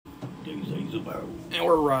And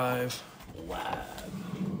we're live.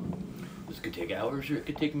 This could take hours or it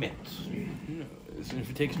could take minutes. No, if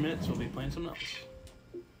it takes minutes, we'll be playing something else.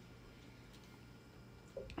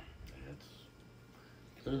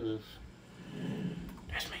 That's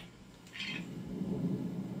That's me.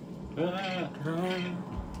 Ah.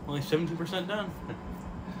 Only 17% done.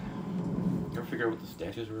 Ever figure out what the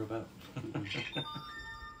statues were about?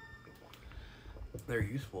 They're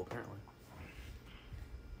useful, apparently.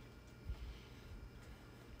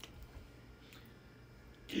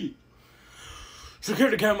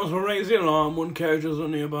 Security cameras will raise the alarm when carriages are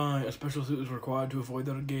nearby. A special suit is required to avoid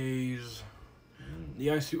their gaze.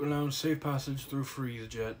 The ice suit allows safe passage through freeze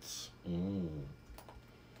jets.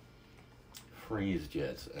 Freeze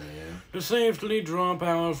jets, yeah. To safely draw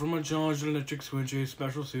power from a charged electric switch, a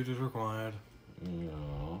special suit is required.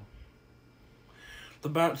 No. The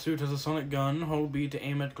bat suit has a sonic gun. Hold B to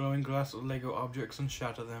aim at glowing glass or Lego objects and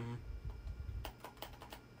shatter them.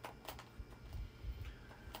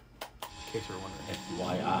 In case you're wondering.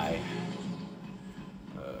 FYI.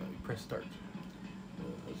 Press start.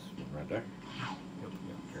 This one right there. Yep.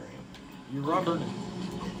 Here I am. You're Robert.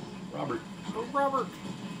 Robert. Oh, Robert.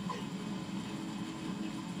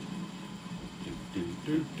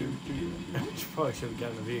 Do. You probably should have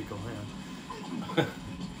gotten a vehicle, man.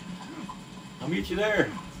 I'll meet you there.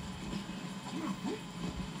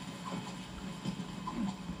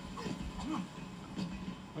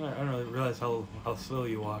 I don't really realize how slow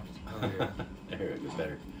you walked. There, it gets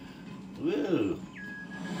better. Woo.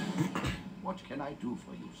 What can I do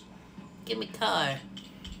for you, sir? Give me car.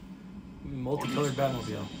 Multicolored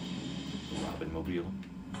Batmobile. Robin Mobile.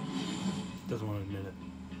 Doesn't want to admit it.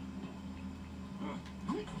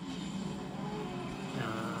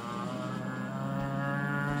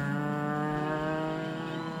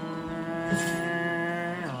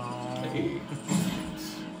 Hey.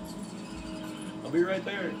 I'll be right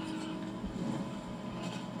there.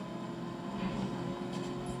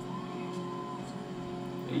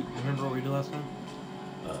 Hey, remember what we did last time?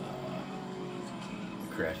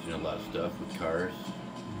 Crashed into a lot of stuff with cars.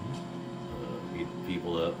 Meet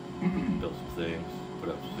people up. Built some things. Put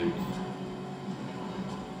up some suits.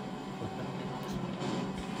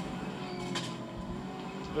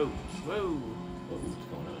 Whoa, whoa. What's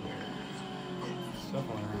going on here? Stuff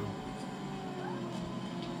on around.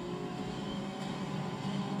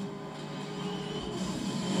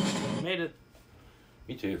 Made it.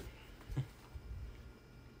 Me too.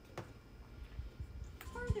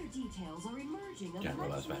 Further details are emerging of General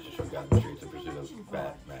Lex Smash Luthor's showed down the efforts streets in to pursuit of election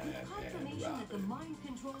fraud, Batman with and confirmation that the Robin.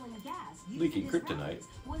 mind-controlling gas used Leaking in his kryptonite, rallies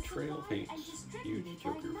was trail supplied paints, and huge distributed by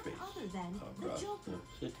Joker none face other than the across Joker.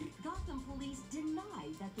 the city. Gotham police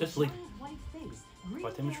denied that the Just leak. giant white face, green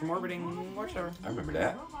White image hair, from and orbiting broad Watchtower. blade I remember was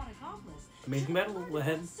that. a robot accomplice Amazing should battle have alerted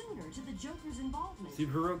ahead. us sooner to the Joker's involvement,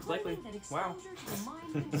 Superheroics likely. claiming that Wow. exposure to the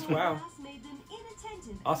mind-controlling Wow. gas made them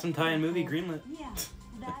inattentive. Awesome tie-in movie, greenlit. Yeah,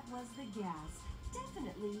 that was the gas.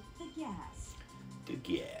 Definitely the gas. The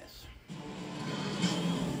gas.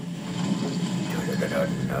 Remember that?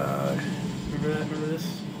 Remember this?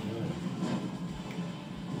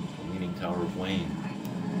 The Leaning Tower of Wayne.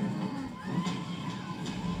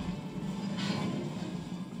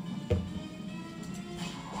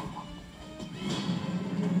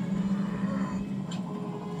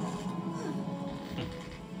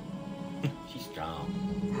 She's strong.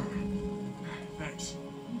 Thanks.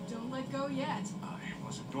 Don't let go yet. I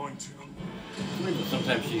wasn't going to.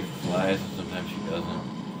 Sometimes she flies, sometimes she doesn't.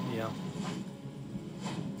 Yeah.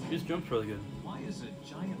 He just jumps really good. Why is a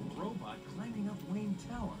giant robot climbing up Wayne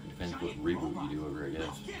Tower? Depends what Giant reboot robot. you do over, I guess.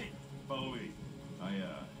 Let's get it. Follow me. I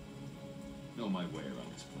know my way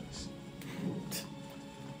around this place.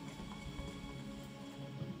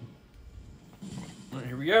 Alright,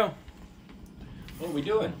 here we go. What are we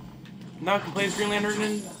doing? Now I can play as Green Lantern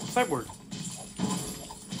and Cyborg.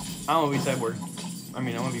 I don't want to be Cyborg. I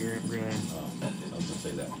mean, I want to be Green Lantern. Oh, I was gonna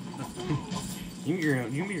say that. You can be Green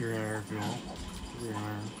Lantern if you want. Green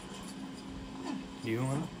Lantern. Do you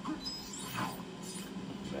want to?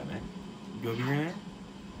 Batman. Go be Green Lantern?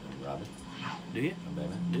 Robin. Do you? I'm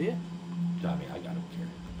Batman. Do you? I mean, I don't care.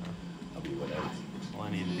 I'll be whatever. Well,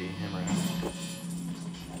 I need to be him right now.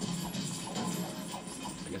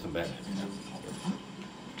 I guess I'm Batman.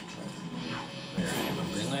 There I am. I'm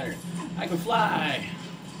Green Lantern. I can fly.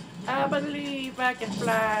 I believe I can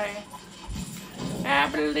fly. I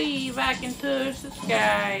believe I can touch the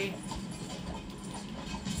sky.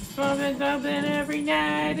 Something, something every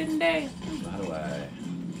night and day. How do I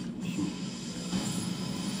shoot?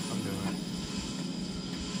 I'm doing it.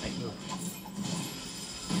 Hey, move.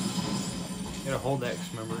 You gotta hold X,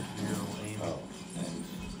 remember? Your little aim. Oh, thanks.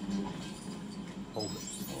 Hold it.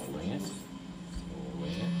 Holding it.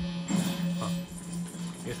 Holding it. Huh.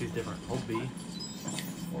 I guess he's different. Hold B.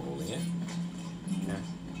 Holding it. Okay.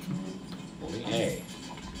 Holding A.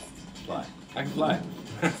 Fly. I can fly.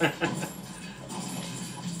 I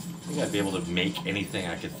think I'd be able to make anything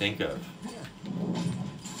I could think of.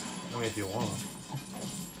 I mean, if you want.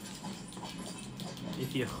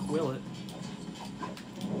 If you will it.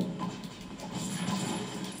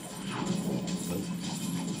 Nope.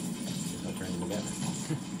 I'll turn into Batman.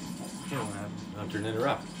 You don't have I'll turn into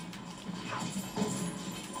Rob.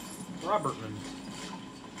 Robertman.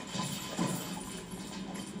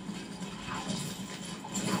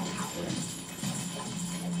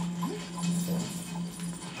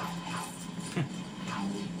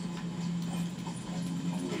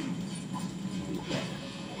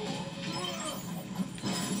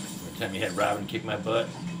 Every time you had Robin kick my butt.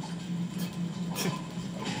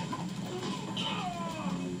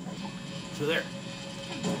 So there.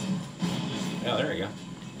 Oh, there you go.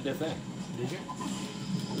 You did a thing. Did you?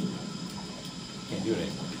 Can't do it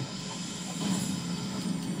anymore.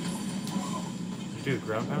 Did you do a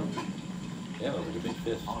ground pound? Yeah, it was like a big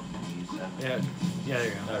fist. Yeah. Yeah, there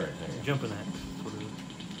you go. All right, there you go. Jumping X. That's what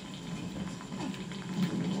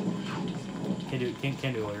it is.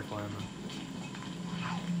 Can't do it while you're flying though.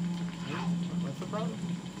 What's the problem?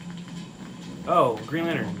 Oh, Green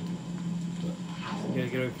Lantern. You gotta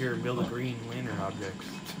get over here and build a Green Lantern objects.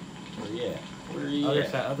 Where you at? Where you Other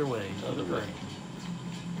at? side, other way. Other way.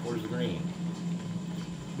 Where's the green?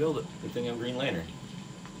 Build it. Good thing I'm Green Lantern.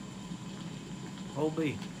 Hold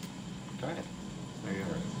B. Try it. There you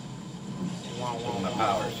go. Show my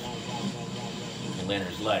powers. Green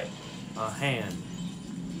Lantern's light. Hand.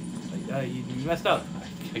 You messed up.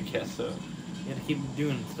 I guess so. You had to keep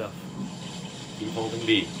doing stuff. Keep holding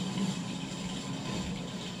B.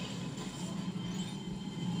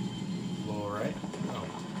 Lower right. Oh.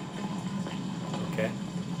 Okay.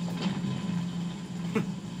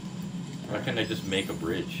 Why can't I just make a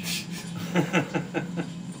bridge?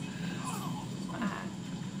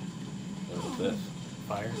 What's this?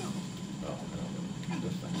 Fire. Oh, no.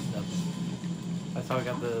 This thing. Nothing. That's how I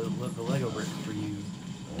got the Lego bricks for you.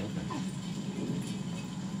 Okay.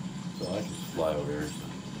 So I can just fly over here.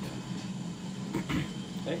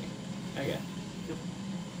 Hey, I got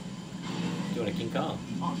doing a King Kong.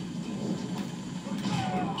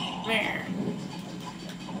 There.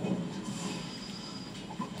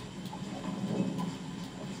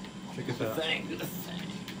 Check Do us the out. thing, do the thing.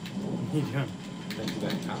 What are you doing? Thank you,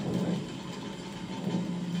 that combo thing.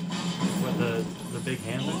 What, the big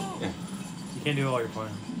hand thing? Yeah. You can't do it while you're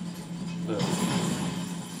flying.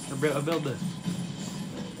 Or build this.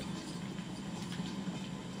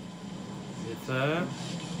 It's a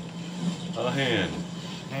A hand.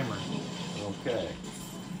 hammer. Okay.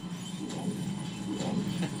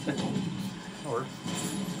 That works.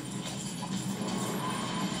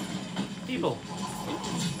 People.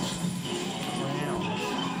 Wow.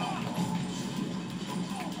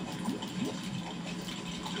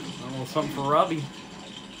 A little something for Robbie.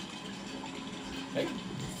 Hey.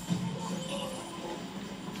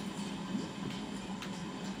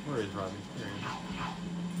 Where is Robbie? There he is.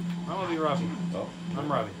 I want to be Robbie. Oh, I'm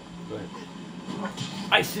Robbie. go ahead.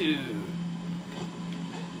 I suit.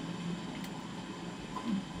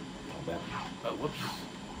 Not bad. Oh, whoops.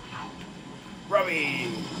 Robbie.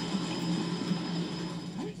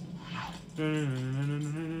 Hi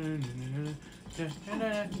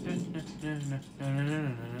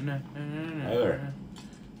there.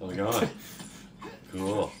 How's it going?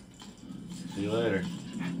 Cool. See you later.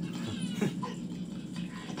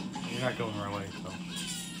 You're not going the right way, so.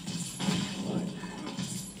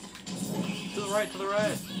 To the right, to the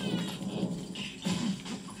right.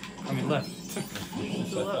 I mean left. To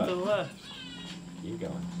the left, to the left. Keep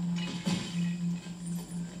going.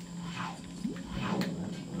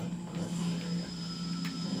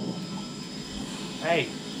 Hey.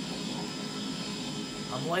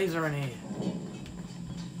 I'm lasering here.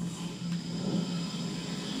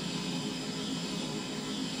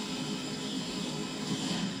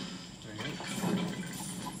 There you go.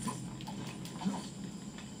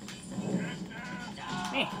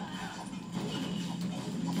 Me.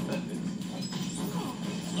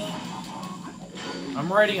 I'm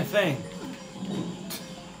writing a thing.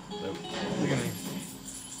 Nope. Look at me.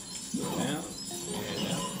 Down. Yeah,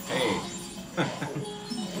 down. Hey.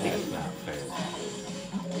 That's not fair.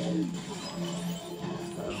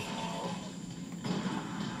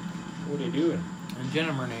 What are you doing? And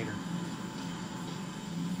Generator.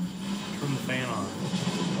 Turn the fan on.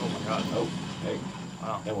 Oh my god. Oh, hey.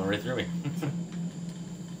 Wow. That went right through me.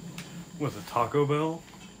 Was it Taco Bell?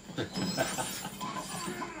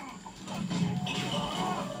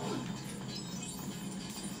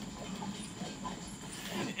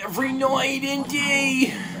 Every night and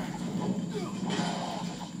day.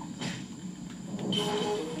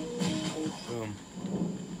 Boom.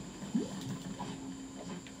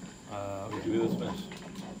 What do you do with this mess?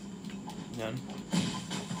 None.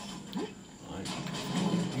 Nice.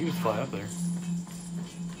 You can just fly up there.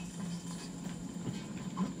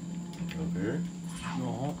 Up here?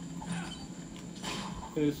 No.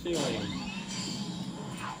 Look at the ceiling.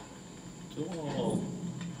 Cool.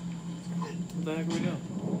 What the heck are we doing?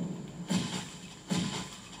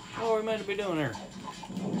 What are we meant to be doing here?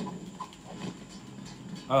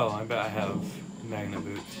 Oh, I bet I have magnet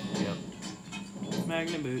boots. Yep.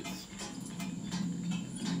 Magnet boots.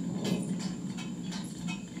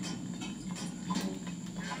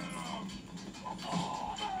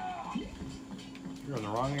 You're in the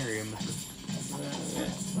wrong area, mister. Yeah,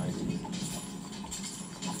 nice.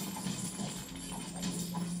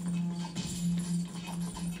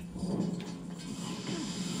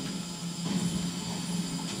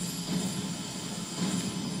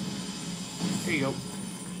 Here you go.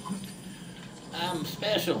 I'm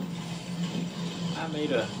special. I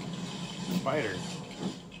made a Spider.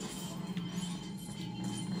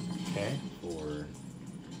 Okay. for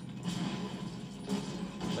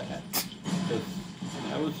that. Because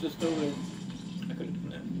I was just over there. I could have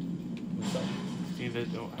done that. See that?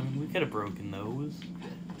 Oh, I mean, we could have broken those.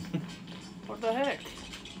 What the heck?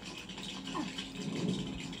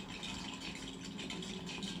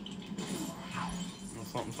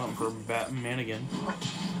 Something for Batman again.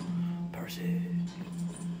 Percy.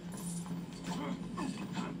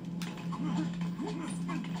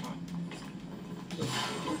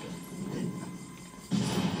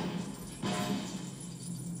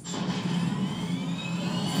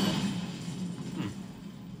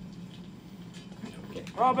 Okay.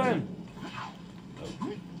 Robin!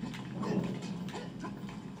 Oh.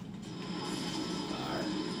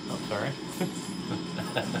 Oh, sorry.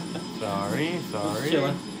 Sorry.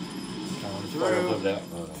 Chilling. Coming Sorry, I through. put it out.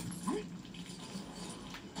 Oh,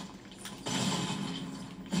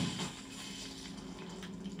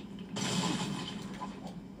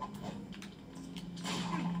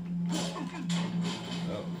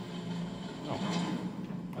 no.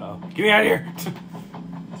 Oh. Get me out of here!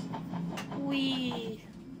 Wee.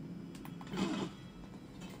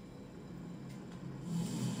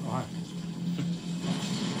 Oh,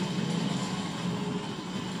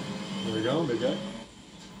 Where we going, big guy?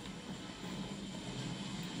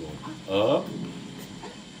 Going up.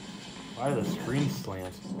 why are the screens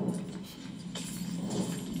slant?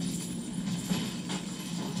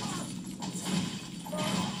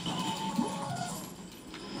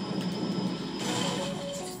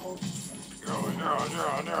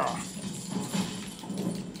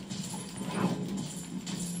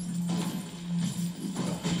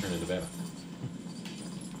 Turn into Batman.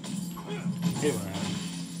 Hey, man.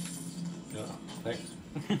 Yeah, thanks.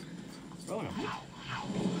 Welcome.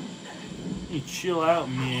 You chill out,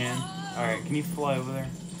 man. Alright, can you fly over there?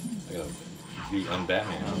 I gotta be on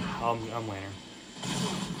Batman. I'm Lantern.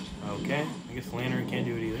 Okay, I guess Lantern can't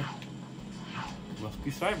do it either. Must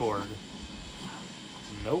be Cyborg.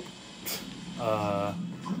 Nope. Oh,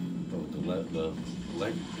 the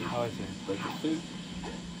leg How I say? suit.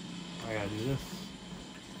 I gotta do this.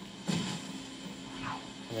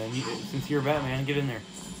 And then you, since you're Batman, get in there.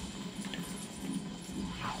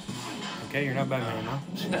 Okay, you're not Batman, no?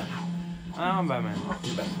 I'm Batman.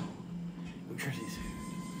 You're Batman. Go Jersey suit.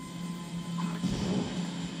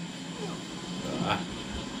 Ah,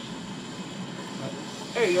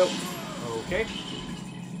 There you go. Okay.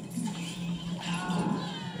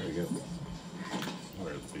 there we go.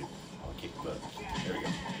 Where's the people? I'll keep the buttons. There we go.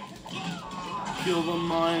 Kill the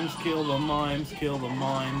mimes, kill the mimes, kill the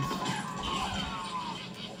mimes.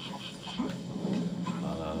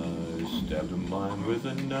 I stabbed a mime with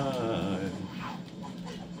a knife.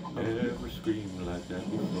 Never screamed like that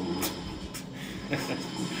before.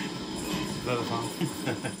 Is that a song?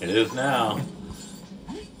 It is now.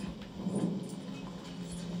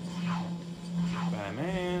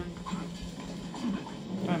 Batman.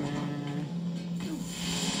 Batman.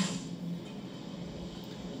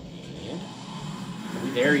 And are we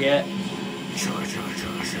there yet? Sugar.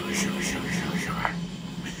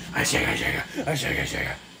 I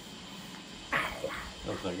sugar.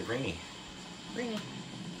 Looks like it's rainy. Rainy.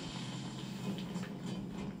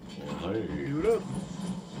 Well, hey, Do it up.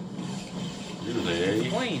 here's a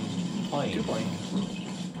Plane. plane. Two planes.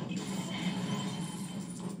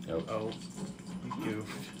 Oh, Oh. You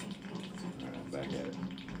goofed. alright, I'm back at it.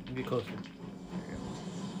 Get closer.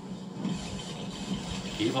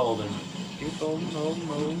 Keep holding. Keep holding, holding,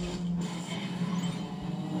 holding.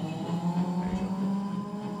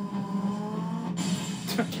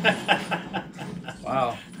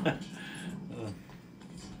 Wow.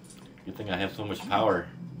 Good thing I have so much power.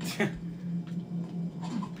 Can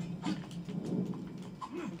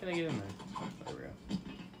I get in there? There we go.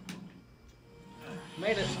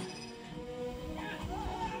 Made it.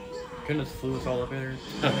 Couldn't have flew us all up there. You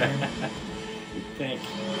think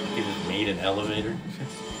he just made an elevator?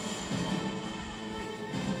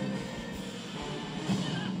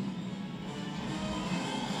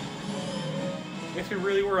 I guess we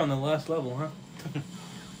really were on the last level, huh?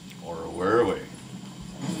 Or were we?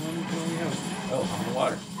 Oh, Oh, I'm in the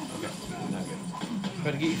water. Okay, not good.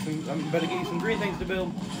 better get you some. I'm better get you some green things to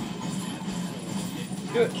build.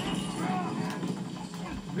 Do it.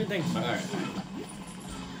 Green things. All right.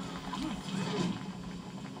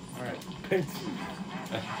 All right.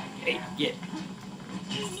 Hey, get.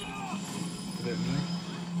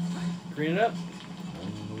 Green it up.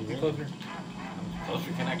 Get closer. How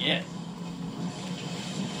closer can I get?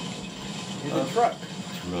 Here's a truck.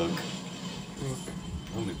 Truck.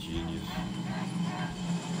 I'm a genius.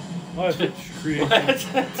 Oh, it's creative. What?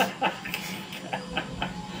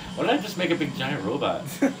 Why did I just make a big giant robot?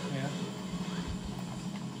 Yeah.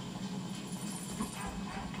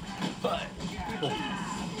 But People.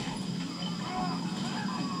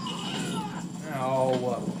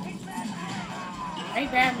 Oh. Hey,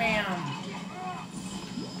 Batman.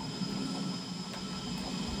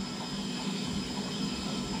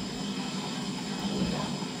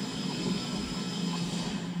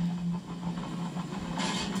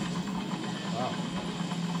 Wow.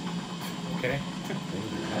 Okay.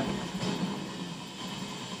 things are happening.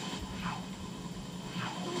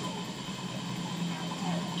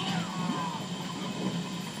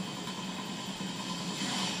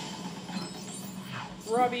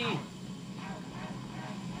 Robbie.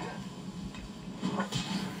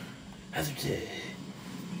 Hazard.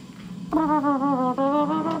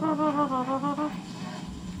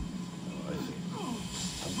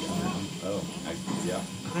 Oh, I see. Yeah.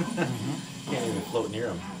 Can't even float near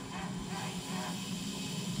him.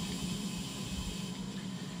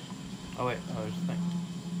 Oh wait, oh there's a thing.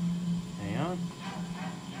 Hang on.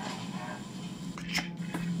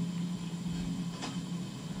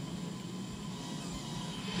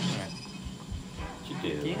 Alright. What you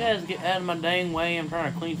do? Can you guys get out of my dang way? I'm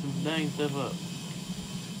trying to clean some dang stuff up.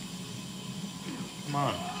 Come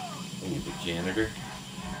on. We need the janitor.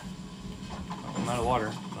 I'm out of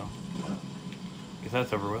water, so guess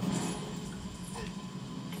that's over with.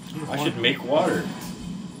 I should make water.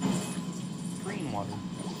 Green water.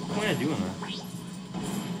 What am I doing there?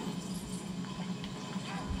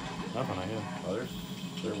 Nothing, I guess. Oh,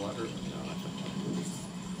 there's water. No, that's not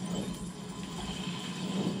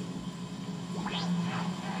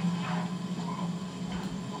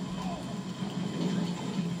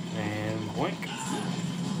And boink.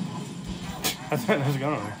 That's it, that's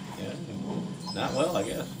going on there. yeah. Not well, I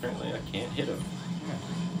guess. Apparently, I can't hit him.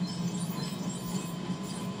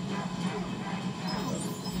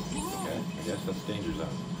 Okay, I guess that's danger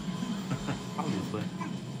zone. Obviously.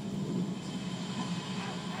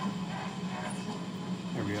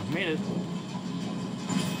 There we go. Made it.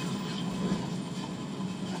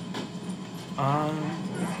 I'm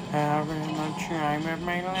having the time of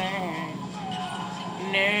my life.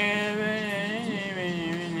 Never.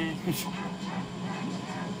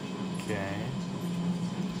 Okay.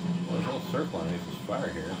 Well, there's a little circle underneath this fire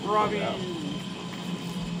here. Let's Robbie. put it out.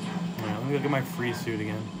 Alright, let me go get my free suit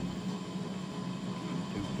again.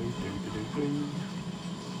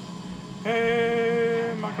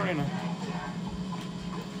 Hey, Macarena.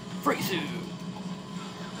 Free suit.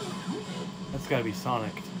 That's gotta be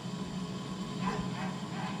Sonic.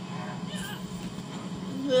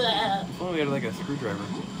 If only we had like a screwdriver.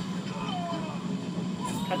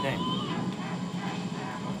 God dang.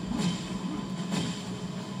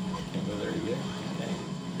 Can't go there yet. Dang.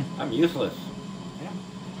 I'm useless. Yeah.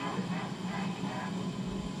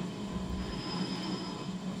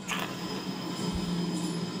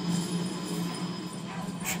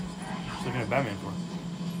 Just looking at Batman for.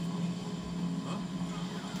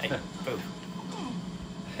 Hey, both.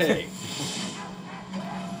 Hey.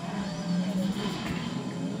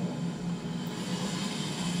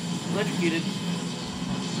 Electrocuted.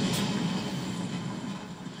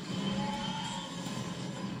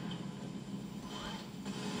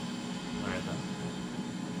 Alright then.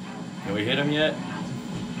 Can we hit him yet?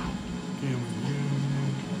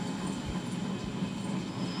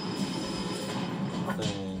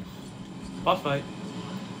 Things. Boss fight.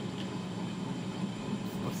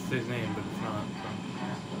 say his name, but it's not. So.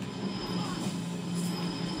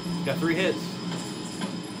 He's got 3 hits.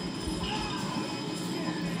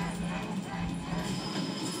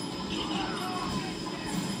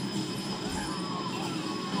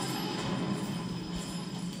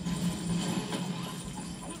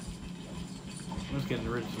 I'm just getting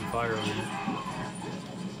rid of some fire over here.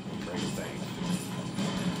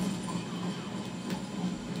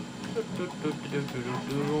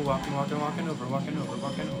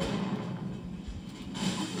 Walking over.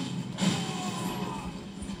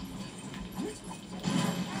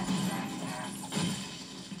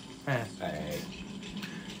 Hey.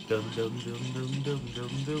 Dum.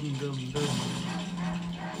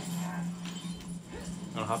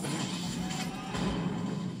 I'll hop in here.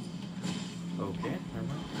 Okay, never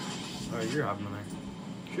mind. Alright, you're hopping in there.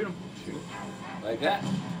 Shoot him. Shoot it. Like that.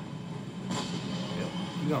 Yep.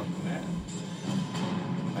 Keep going.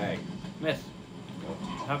 Hey. Miss. Nope.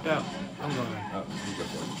 Hopped out. I'm going there. Oh, you go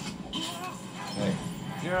for it. Hey.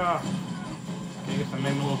 Yeah. Okay, I guess I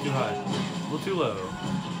made him a little too high. A little too low.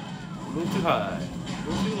 A little too high. A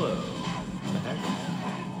little too low. What the heck?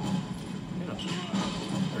 You know.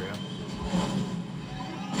 There we go.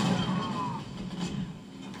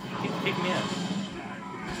 Kick me out.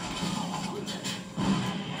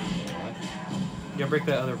 Yeah, break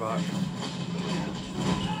that other box.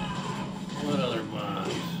 What other box?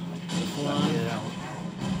 This Get one? it out.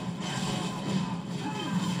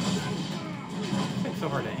 It's so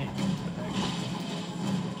hard to aim.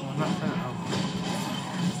 Well, I'm not trying to. Oh.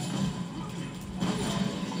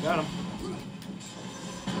 Got him.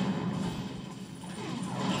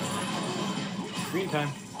 Green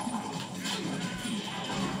time.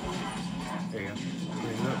 There you go.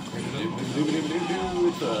 Bring it up.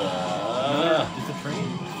 It's It's a train.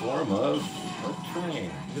 form of a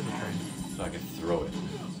train. It is a train. So I can throw it,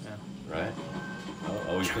 Yeah. right?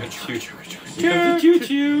 Oh, he's gonna choo choo. Choo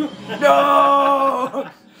choo. No.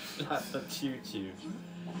 Not the choo choo.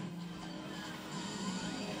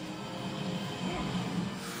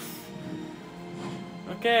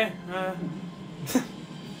 Okay.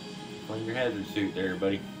 Find your hazard suit there,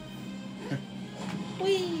 buddy.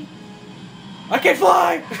 Whee! I can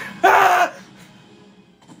fly! Ah!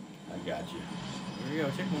 I got you. Here we go,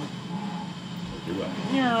 chicken one. Do I?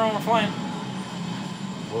 Yeah, we're flying.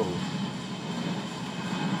 Whoa.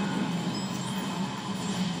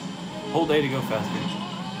 Hold A to go faster.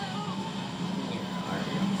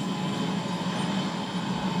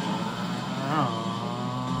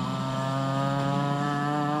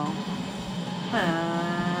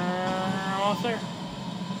 Almost there.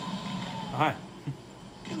 Oh, hi.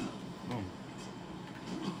 Boom.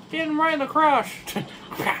 Get him right in the crush. Oh,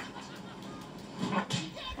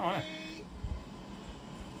 hi.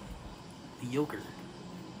 The yoker.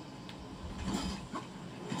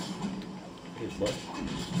 Here's what?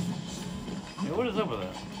 Yeah, what is up with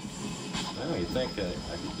that? I know, you think I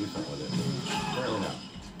could do something with it, but apparently not.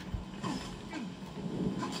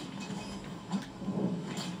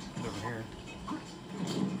 It's over here.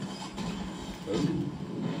 Ooh.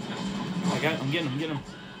 I'm getting him.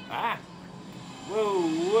 Ah! Whoa!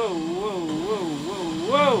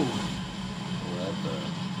 What the?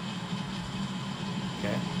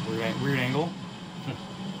 Okay, weird angle.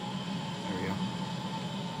 There we go.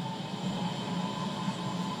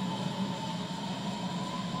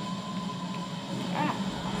 Ah!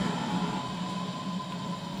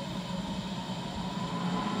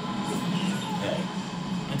 Hey.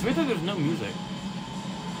 It's weird that there's no music.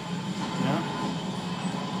 You know?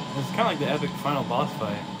 It's kind of like the epic final boss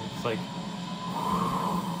fight. It's like...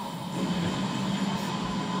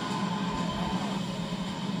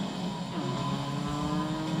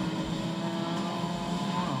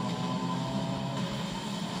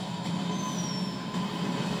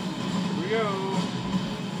 Here we go.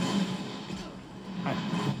 Hi.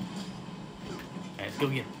 Alright, let's go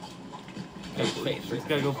again. Just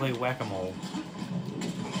gotta go play whack-a-mole.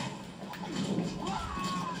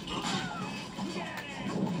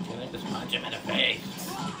 Can I just punch him in the face?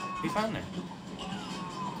 He's on there.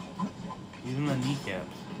 He's in the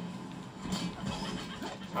kneecaps.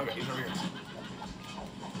 Okay, he's over here.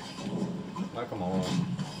 Whack 'em all.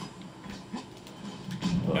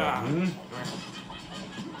 Ah, Hmm?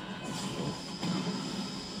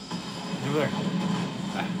 He's over there.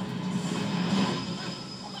 Ah.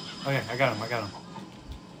 Okay, I got him.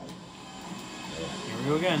 Here we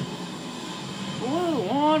go again. Ooh,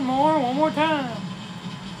 one more time.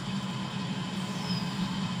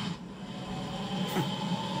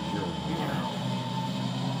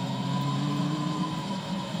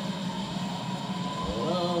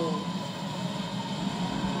 Whoa.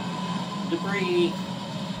 Debris.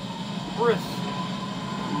 Briss.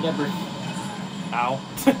 Never. Ow.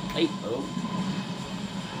 Hey. Oh.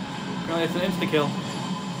 Apparently it's an insta-kill.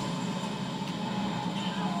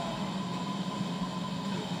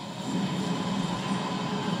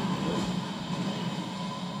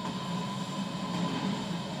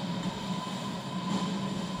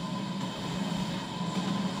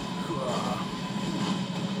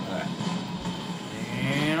 Alright.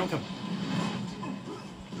 And I'm coming.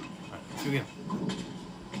 Alright, let's go again.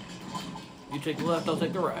 You take the left, I'll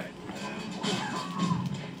take the right.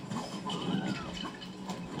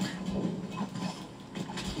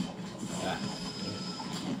 Ah.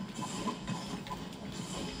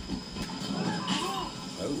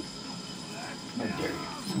 Oh. How dare you?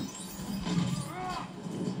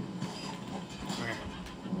 Okay.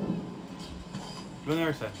 Go on the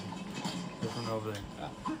other side. Go from over there. Ah.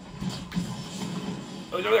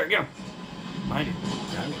 Oh, he's over there. Get him. Behind you.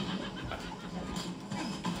 Behind me.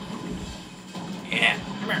 Yeah.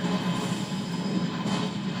 Come here.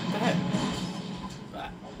 What the heck?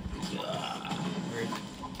 Ah. Ah. Weird.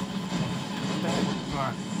 What the heck? Come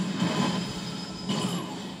on.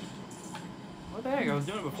 What the heck? I was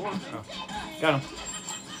doing it before. Oh. Got him.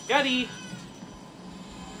 Got he.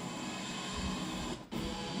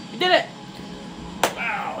 You did it.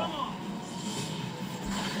 Wow.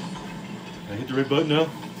 Can I hit the red button now?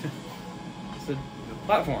 It's a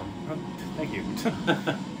platform. Oh, thank you.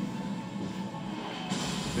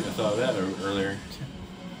 Could have thought of that earlier.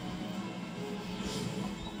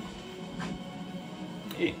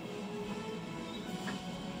 Hey.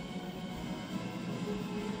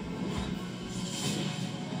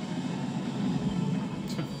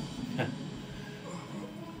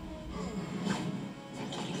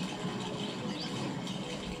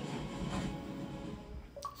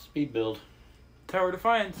 Speed build. Tower of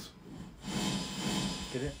Defiance.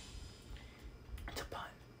 Get it? It's a pun.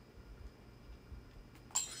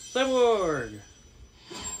 Cyborg!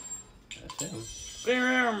 That's him.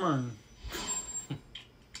 Spider-Man!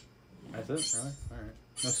 That's it, really? Alright.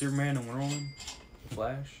 No Superman, no Wonder Woman, The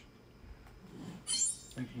Flash.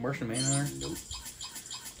 Martian Manhunter. Nope.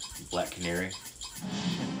 Black Canary.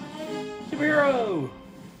 Superhero!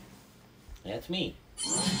 That's me.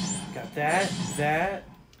 Got that. That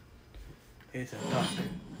is a doctor.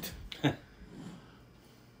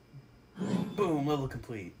 Boom, level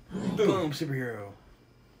complete. Boom, superhero.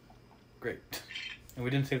 Great. And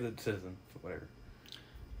we didn't save the citizen. Whatever.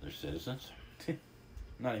 They're citizens.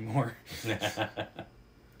 Not anymore. Gotta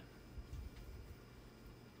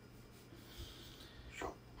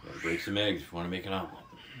break some eggs if you want to make an omelet.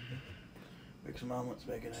 Make some omelets,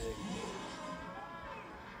 make an egg.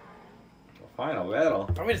 The final battle.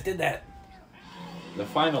 Probably just did that. The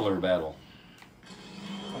finaler battle.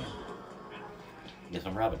 Yes,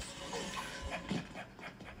 I'm Robin.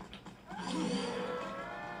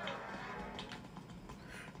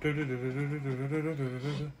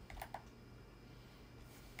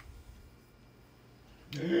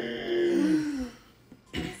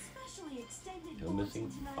 Especially extended No missing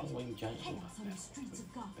tonight. following giant Chaos on the streets of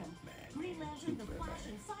Gotham. Green Lantern, the Flash,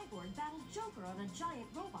 and Cyborg battled Joker on a giant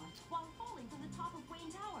robot while falling from the top of Wayne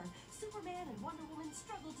Tower. Superman and Wonder Woman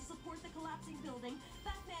struggled to support the collapsing building.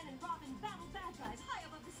 Batman and Robin battled bad guys high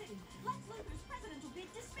above the city. Lex Luthor's presidential bid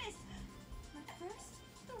dismissed. But first,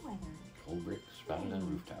 the weather. Cold brick spouted on a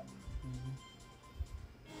rooftop.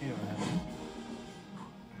 You don't have it.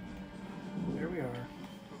 Here we are.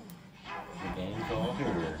 The gang's all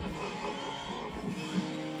here.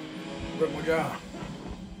 Broke my jaw.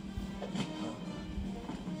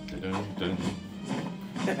 Dun, dun.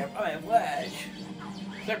 I am Flash.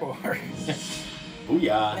 Cyborg.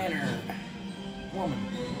 Booyah! Lantern. Woman.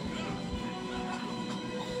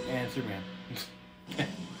 And Superman.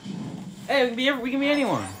 Hey, we can be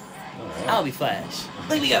anyone. Alright. I'll be Flash.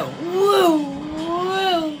 Let me go. Woo!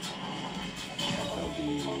 Woo! I'll be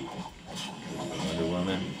Wonder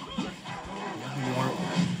Woman.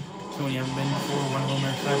 Someone you haven't been before, Wonder Woman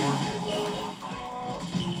or Cyborg.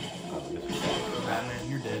 Oh, this is Batman,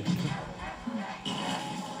 you're dead.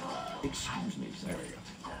 Excuse me, sir. There we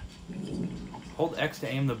go. Hold X to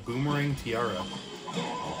aim the boomerang tiara.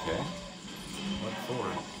 Okay. What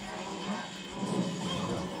sword?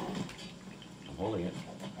 I'm holding it.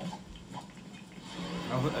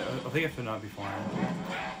 I think it should not be flying.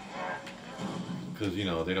 Because, you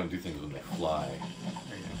know, they don't do things when they fly.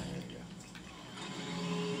 There you go.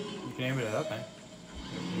 You can aim it up, man.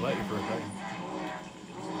 You let you for a second.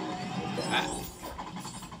 Ah.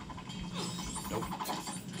 Nope.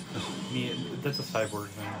 That's a cyborg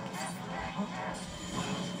thing.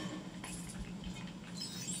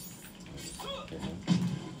 Okay.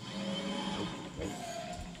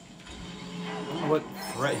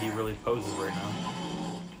 really poses right now.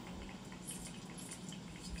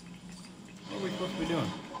 What are we supposed to be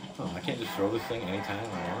doing? Oh, I can't just throw this thing anytime I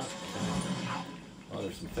want. Oh,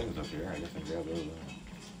 there's some things up here. I guess I can grab those.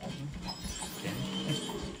 Okay.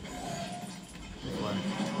 This one.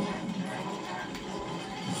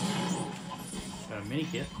 Got a mini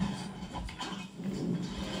kit.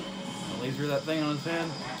 I'll laser that thing on his head.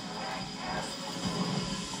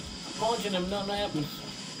 Punching him, nothing happens.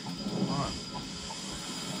 Come on.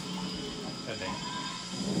 God dang.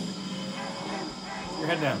 Your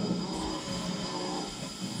head down.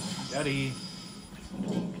 Daddy.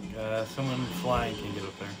 Someone flying can get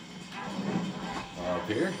up there. Up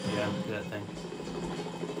here? Yeah, do that thing.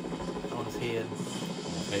 On his head.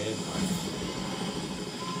 Okay.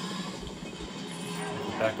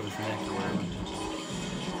 The back of his neck or whatever.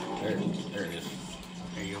 There it is.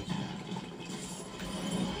 There you go.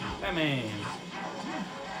 Batman!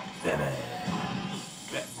 Batman!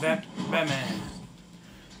 Batman!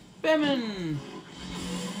 Batman!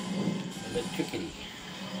 Electricity.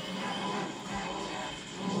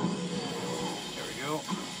 There we go.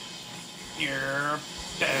 Yeah.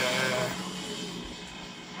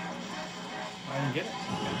 I didn't get it?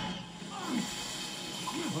 Okay.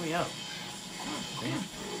 Let me out. Damn.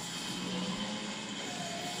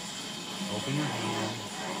 Open your hand.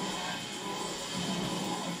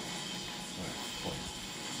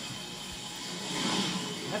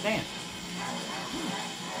 God damn.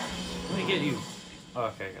 Let me get you. Oh,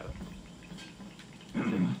 okay, I got it.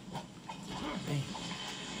 Dang.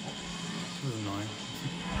 This was annoying.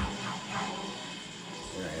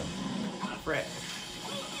 There I am. Fresh.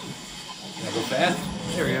 Can I go fast?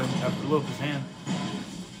 There we go. I blew up his hand.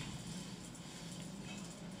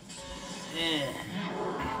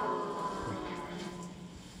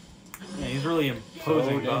 Yeah, he's really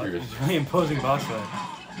imposing. dangerous. He's really imposing boss fight.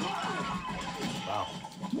 Wow.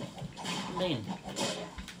 Man.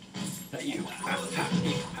 Not you.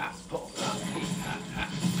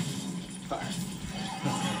 Fire.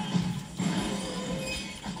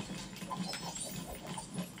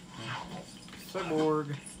 Cyborg.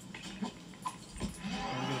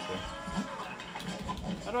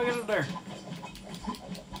 How do I get up there?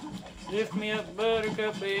 Lift me up,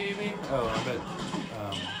 buttercup, baby. Oh, I bet.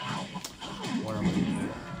 What am I going to do?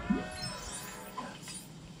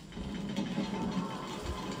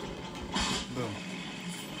 Boom.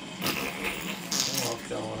 What's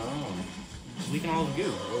going on? Leaking all the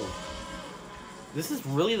goo. Whoa. This is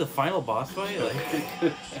really the final boss fight?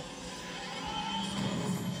 Like,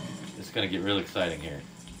 It's gonna get real exciting here.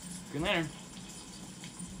 Green Lantern.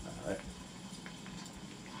 Alright.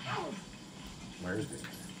 Where is it?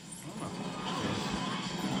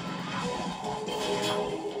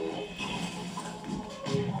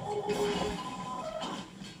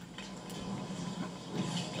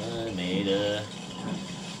 I made a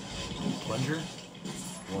Plunger?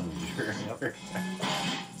 plunger.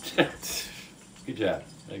 Good job.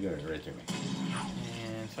 That go right through me.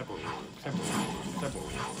 And cyborg.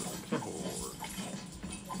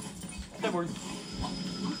 Cyborg.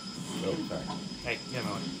 Oh, sorry. Hey, get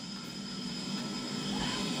my way.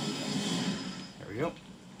 There we go.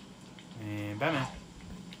 And Batman.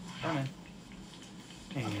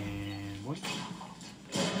 And boy.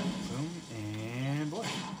 Boom. And boy.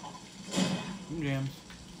 Boom jams.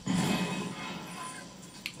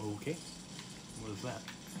 Okay. What is that?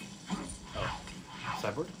 Oh.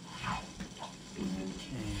 Cyborg. And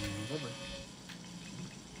Cyborg.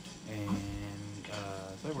 And,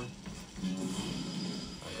 Cyborg.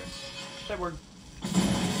 Okay. Cyborg.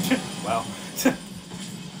 Wow.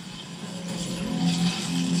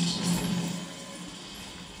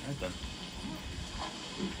 Alright then.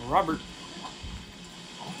 Robert.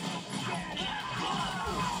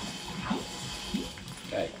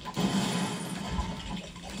 Okay.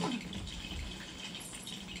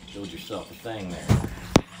 Build yourself a thing there.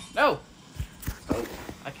 No! Oh.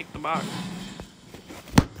 I kicked the box.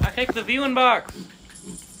 I kicked the viewing box!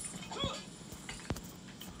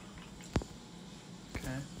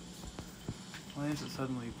 Okay. Why is it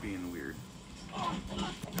suddenly being weird?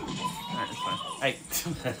 Alright, it's fine. Hey!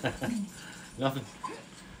 Nothing.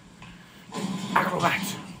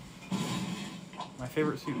 Acrobat! My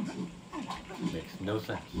favorite suit. Makes no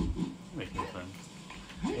sense. Makes no sense.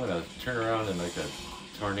 What, I turn around in like a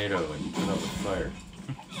tornado and put out the fire.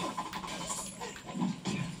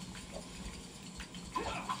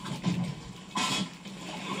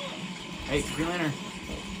 Hey, Green Lantern!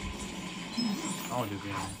 I want to do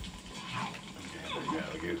Green Lantern.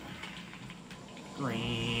 Okay.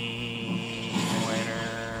 Green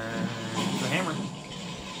Lantern. It's a hammer.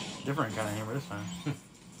 Different kind of hammer this time.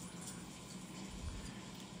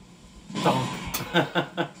 Don't.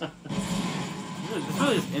 It's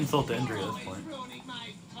really just insult to injury at this point.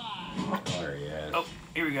 Oh, yes. Oh,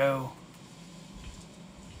 here we go.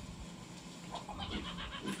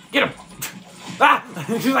 Get him! Ah!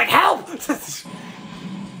 She's like, help!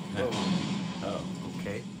 Oh.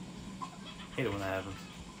 Okay. Hate it when that happens.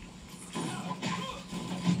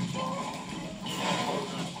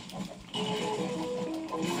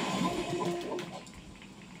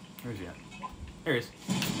 Where's he at? There he is.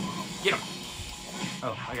 Get him!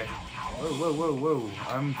 Oh, I got you. Whoa, whoa, whoa, whoa.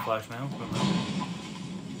 I'm Flash now.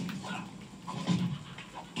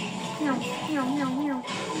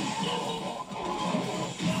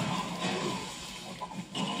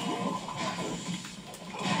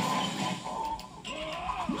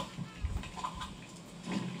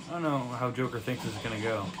 I don't know how Joker thinks this is gonna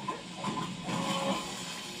go.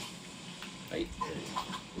 Hey.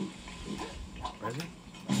 Where is he?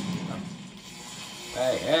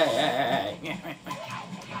 Hey, hey, hey, hey.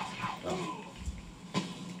 Oh.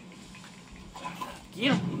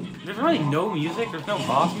 Get him! There's really no music. There's no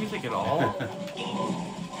boss music at all.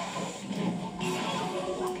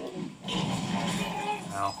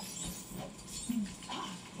 Ow.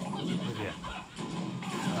 Where's he at?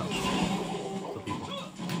 Oh. Still people.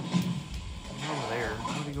 Over there.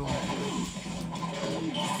 Where'd he go?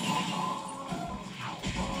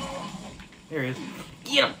 There he is.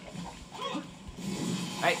 Get him!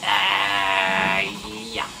 Alright.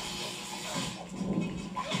 Yeah.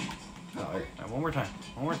 Oh, there. Alright, one more time.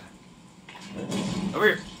 One more time. Over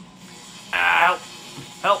here. Help!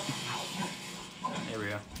 Help! There we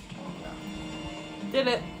go. Did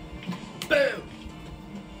it! Boom!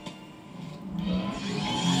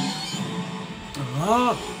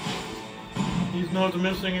 He's not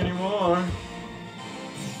missing anymore.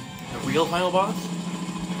 The real final boss?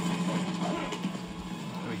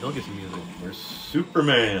 Maybe he'll get some music. Where's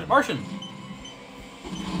Superman? Martian!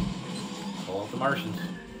 Call out the Martians.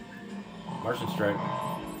 Martian strike.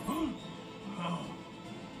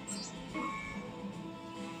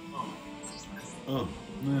 Oh.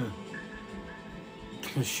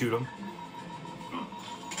 Shoot him.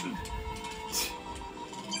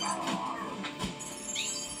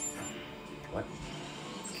 What?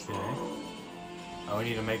 Okay. Oh, we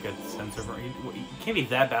need to make a sensor for you can't be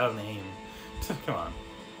that bad of an aim. Come on.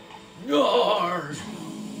 Yarr!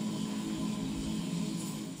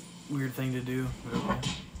 Weird thing to do. But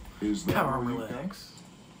okay. Is that Power where you relax.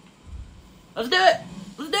 Let's do it!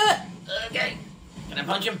 Let's do it! Okay. Can I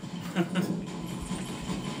punch him?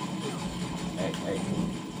 Hey, hey.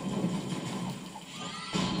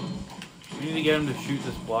 We need to get him to shoot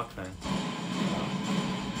this block thing.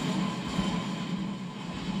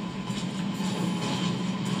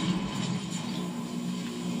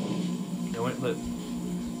 Yeah, look.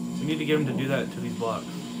 We need to get him to do that to these blocks.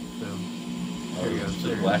 So, there you go.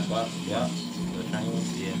 The black box? Yeah. The tiny one?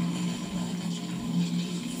 Yeah.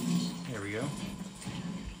 There we go.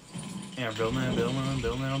 Yeah, building. And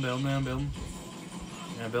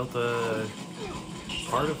I built a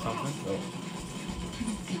part of something. Oh.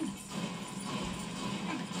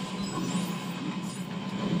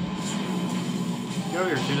 Get over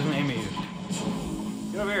here, she doesn't aim at you.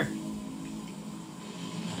 Get over here.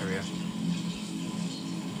 There we go.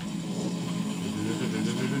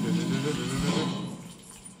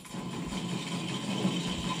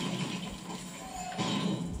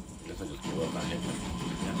 Guess I just give up on hitting him.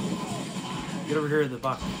 Yeah. Get over here at the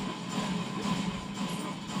box.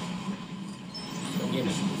 Don't get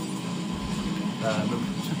me. Move.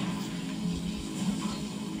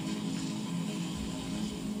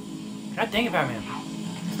 God dang it, Batman.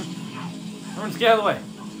 Everyone just get out of the way.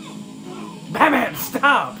 Batman,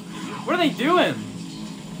 stop! What are they doing?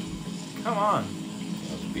 Come on.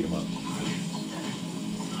 Let's beat him up.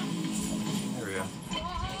 There we go.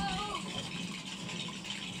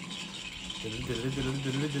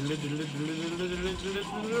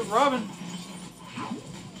 Robin!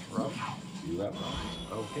 Robin? You got one.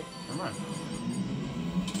 Okay, never mind.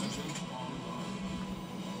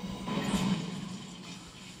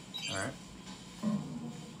 Alright.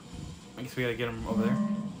 I guess we gotta get him over there.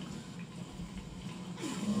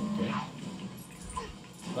 Okay.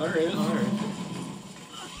 There he is. Oh, there he is.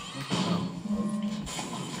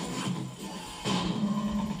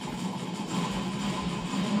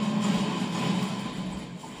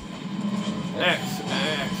 X.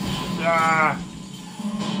 Ah!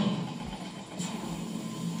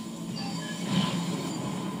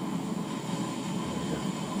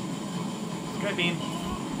 Sky beam.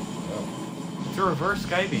 Oh. It's a reverse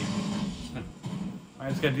sky beam. I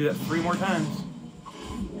just gotta do that 3 more times.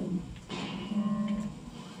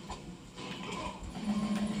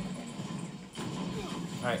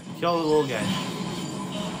 Alright, kill the little guy.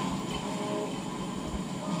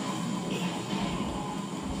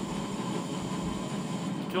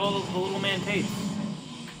 Kill the little man Tate.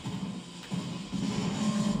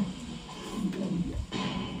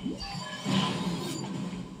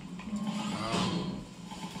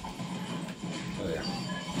 Oh yeah.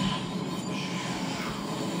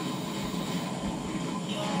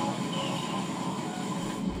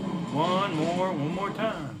 One more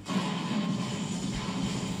time.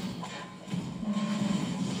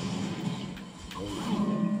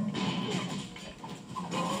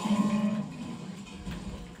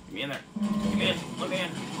 Get me in there. Look in.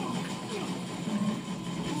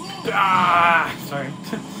 Ah! Sorry.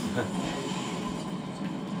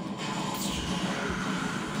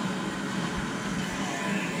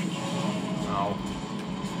 Ow.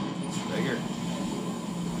 Bigger.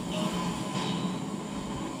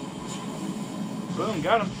 Boom,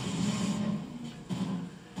 got him.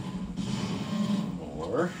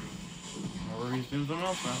 Or Or he's doing something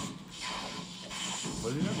else now. What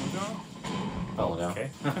is he doing? What's going on? fell down. Okay.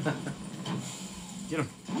 Get him.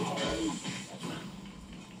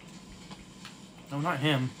 No, not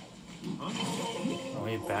him. Oh,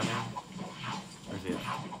 he's Batman. Where's he at?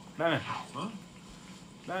 Batman.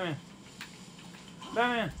 Batman.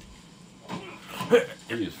 Batman.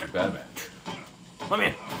 He used for Batman. Let me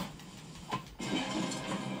in.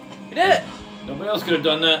 You did it! Nobody else could have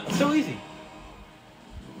done that. It's so easy.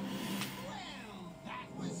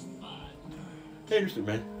 Anderson,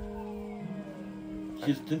 man.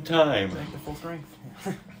 Just in time. Back to full strength.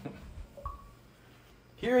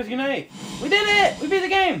 Heroes unite! We did it! We beat the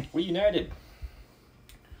game! We united.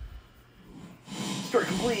 Story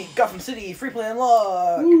complete. Gotham City. Free play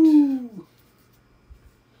unlocked. Woo.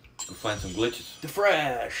 Go find some glitches. The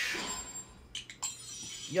Fresh.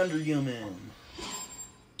 Yonder Human.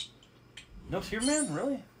 No Superman?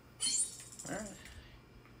 Really? Alright.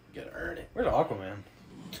 You gotta earn it. Where's Aquaman?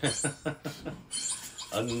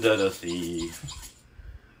 Under the sea.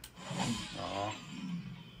 Aw.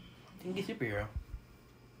 Dingy superhero.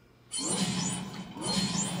 It's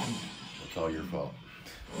all your fault.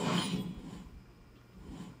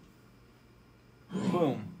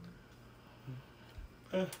 Boom.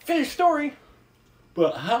 Finished story.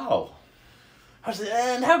 But how? How does it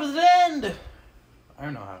end? How does it end? I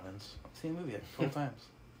don't know how it ends. I've seen the movie like 12 times.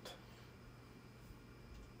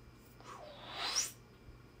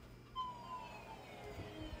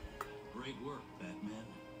 Great work, Batman.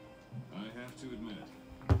 I have to admit,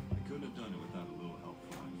 I couldn't have done it without a little help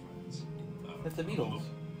from my friends. It's the Beatles.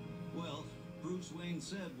 Well, Bruce Wayne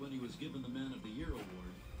said when he was given the Man of the Year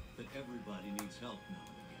award that everybody needs help now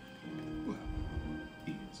and again. Well,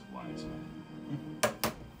 he is a wise man.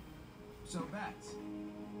 So, Bats,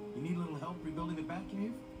 you need a little help rebuilding the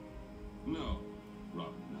Batcave? No,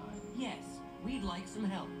 Robert and I. Yes, we'd like some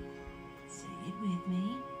help. Say it with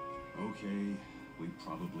me. Okay, we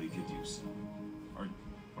probably could use some. Are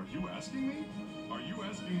you asking me? Are you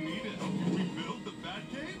asking me to help you rebuild the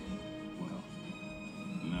Batcave? Well,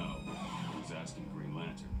 no. I was asking Green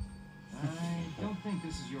Lantern. I don't think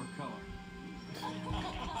this is your color.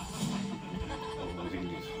 Hold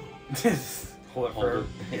it Hold forever.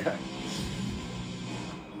 it. Yeah.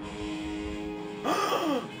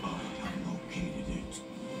 Located it.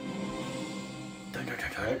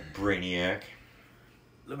 Alright, Brainiac.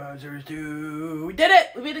 The Bowser's 2. We did it!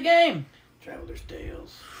 We beat the game! Traveler's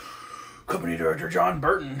Tales. Company director John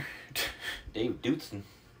Burton. Dave Dootson.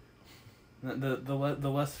 The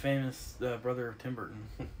less famous brother of Tim Burton.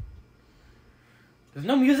 There's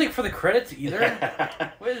no music for the credits either.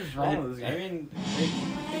 What is wrong with this I guy? mean,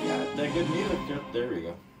 they got that good music. There we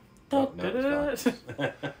go. Da, Oh, no, it's gone.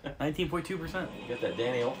 19.2%. Got that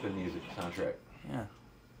Danny Elfman music soundtrack. Yeah.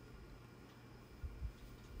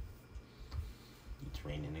 It's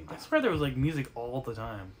raining I again. swear there was like music all the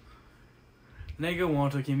time.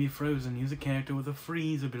 Negawato can be frozen. Use a character with a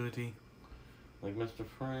freeze ability. Like Mr.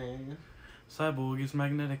 Frank. Cyborg is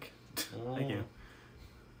magnetic. Thank you.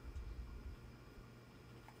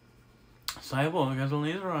 Cyborg has a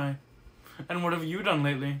laser eye. And what have you done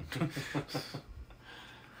lately?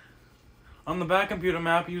 On the back computer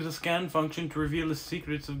map, use a scan function to reveal the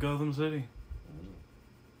secrets of Gotham City.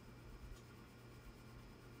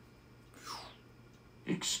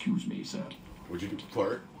 Excuse me, sir. What'd you do?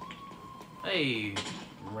 Fart? Hey,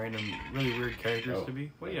 random, really weird characters Oh. to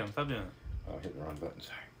be. What are you doing? Stop doing that. Oh, I hit the wrong button.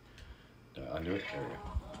 Sorry. Undo it. There we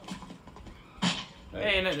go.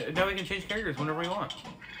 Hey, and now we can change characters whenever we want.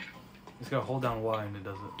 Just gotta hold down Y and it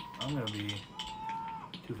does it. I'm gonna be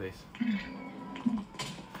Two-Face.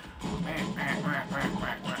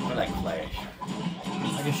 I like Flash.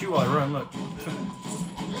 I can shoot while I run, look.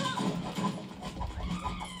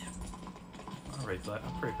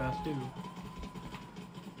 pretty fast too.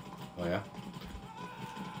 Oh yeah.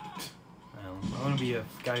 I want to be a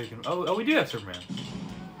guy who can. Oh, we do have Superman.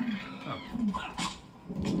 Oh.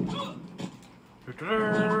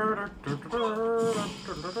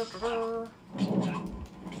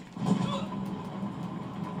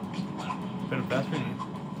 Been faster than you.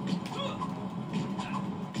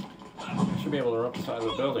 I should be able to run up the side of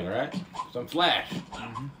the building, right? Some flash.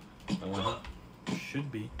 Mm-hmm.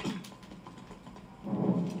 Should be.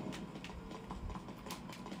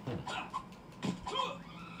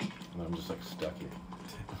 I'm just like stuck here.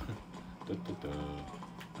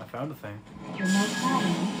 I found a thing. Remote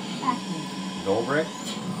pattern active. Gold brick?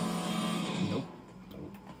 Nope.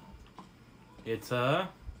 Nope. It's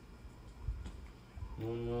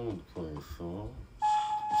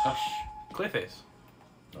Hush. Clayface.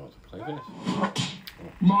 Oh, it's a Clayface?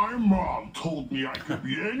 My mom told me I could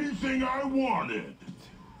be anything I wanted.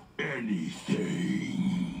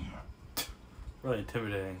 Anything. Really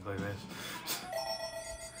intimidating, Clayface.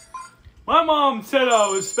 My mom said I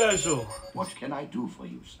was special. What can I do for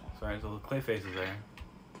you, sir? Sorry, so the Clayface is there.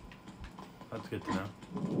 That's good to know.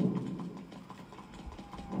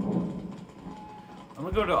 I'm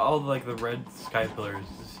gonna go to all like the red sky pillars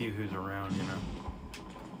to see who's around, you know.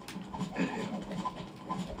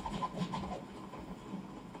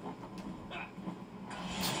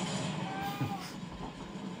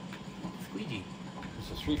 Squeegee.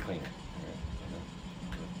 It's a street cleaner.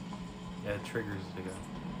 Yeah, it triggers to go.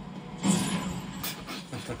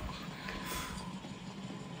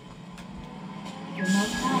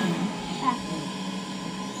 Remote pattern active.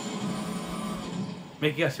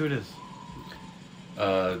 Make a guess who it is.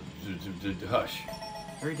 Hush. I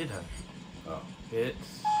already did Hush. Oh.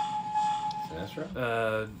 It's Sinestro?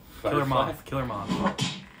 Killer Firefly? Moth. Killer Moth.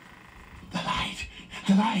 The light.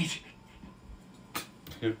 The light.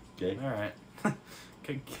 Okay. All right.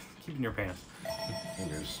 Keep in your pants. In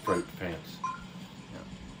your striped pants.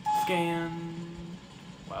 Scan.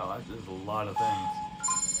 Wow, that is a lot of things.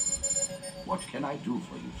 What can I do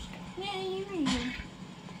for you, sir? Yeah, you read.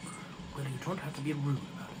 Well, you don't have to be rude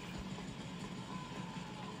about it.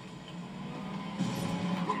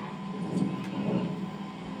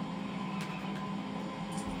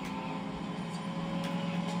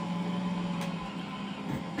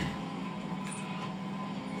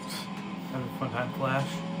 Having a fun time, Flash.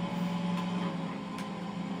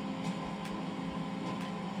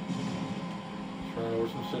 Trying over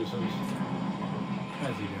some citizens.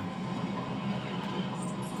 How's he doing?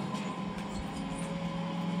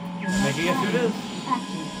 Make a guess who it is.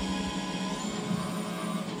 Active.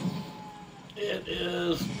 It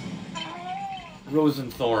is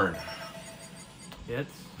Rosenthorn.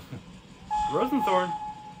 It's Rosenthorn.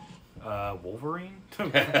 Wolverine?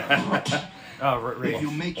 Ray. If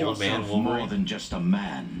you make Old man yourself Wolverine. more than just a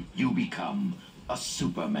man, you become a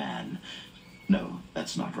Superman. No,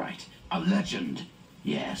 that's not right. A legend.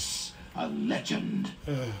 Yes, a legend.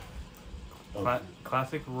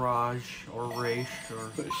 Classic Raj or Raish or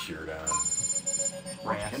Put a shirt on.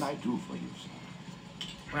 What Ras. can I do for you, sir?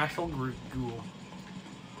 Rassel Ghoul.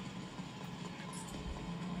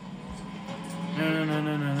 No. Turn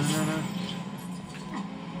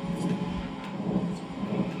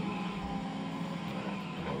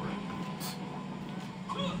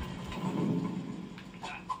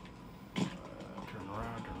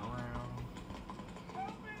around.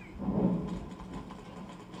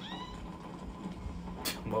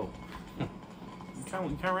 Whoa. You kind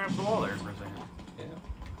of ran up the wall there for a second. Yeah.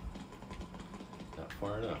 Not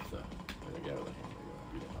far enough, though. There we go. There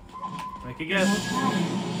we go. Make a guess.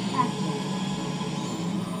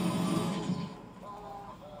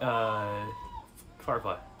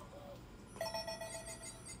 Firefly.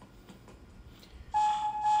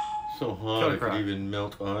 So hot, Killer I Croc. could even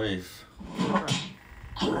melt ice.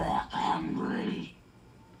 Hungry.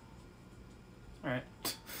 Alright.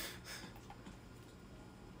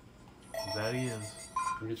 That he is.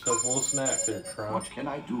 Get yourself a little snack there, Croc. What can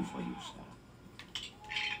I do for you, sir?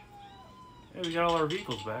 Hey, we got all our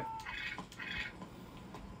vehicles back.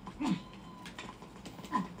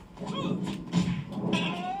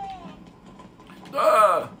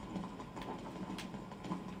 Ah!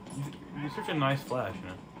 You're such a nice Flash, you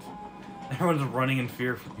know. Everyone's running in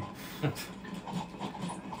fear from you.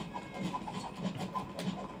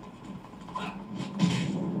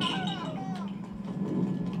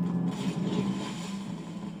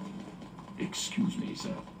 Excuse me,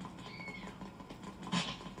 sir.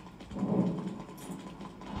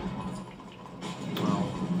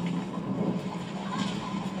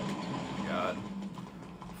 God.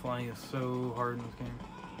 Flying is so hard in this game.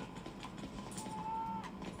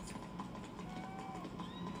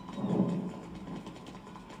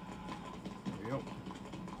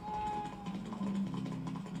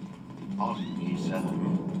 Pardon me, sir.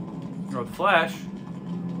 Oh, the Flash.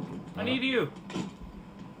 I need you.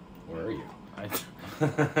 Where are you?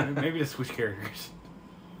 Maybe to switch characters.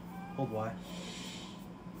 Hold Y.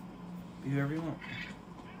 Be whoever you want.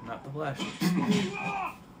 Not the Flash.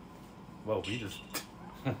 Whoa, we just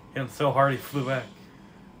hit him so hard he flew back.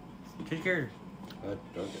 Change character.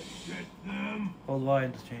 Okay. Hold Y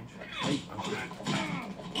and just change.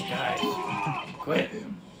 Guys, quit.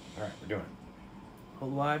 Alright, we're doing it.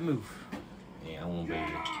 Hold Y, move. Yeah, I won't be.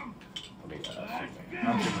 I'll be Superman.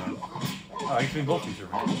 I'm Superman. Oh, I can both be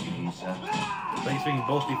Superman. Pardon me, sir. I think we can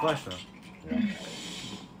both be Flash though. Yeah.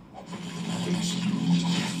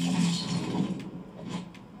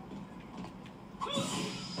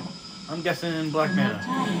 I'm guessing Black Mana.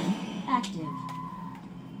 Active.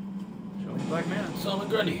 Show me Black Mana. Solomon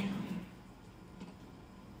Grundy.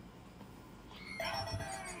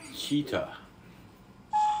 Cheetah.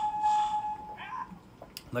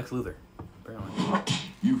 Lex Luthor, apparently.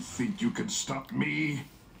 You think you can stop me?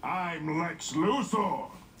 I'm Lex Luthor.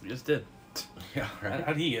 We just did. Yeah, right.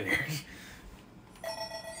 How'd he get here?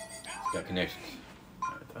 Got connections.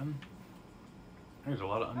 Alright then. There's a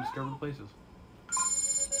lot of undiscovered places. The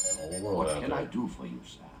whole world What out can I there. do for you,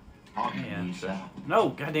 sir? Pardon Hang me, on. sir. No,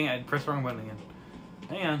 god dang it, I pressed the wrong button again.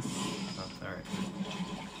 Hang on. Oh, alright.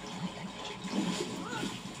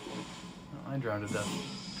 Oh, I drowned to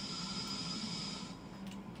death.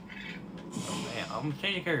 Oh man, I'm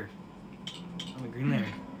changing characters. I'm a Green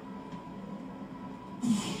Lantern.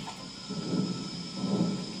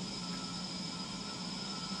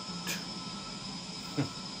 You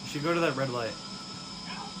should go to that red light.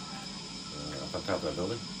 Up on top of that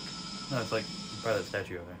building? No, it's like by that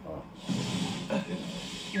statue over there. Oh.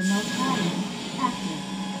 Remote power. Active.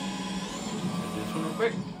 Do this one real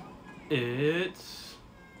quick. It's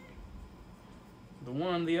the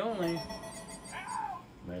one, the only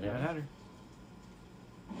Mad Mad Hatter. Hatter.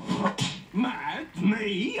 Mad?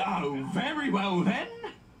 Me? Oh, very well then.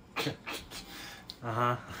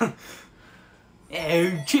 Uh-huh.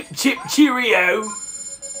 Oh, chip, chip, cheerio.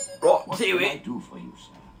 Right, What to can I it. do for you,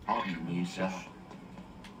 sir? Pardon me, sir.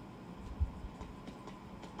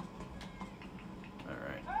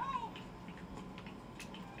 Alright.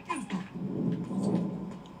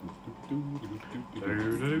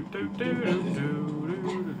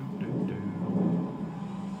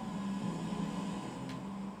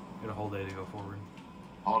 Get a whole day to go forward.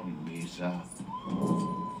 Pardon me, sir.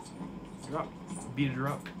 Drop. Beat a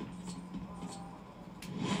drop.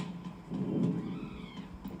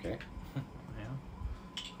 Okay. Yeah.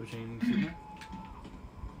 Switching Superman.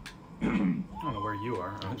 I don't know where you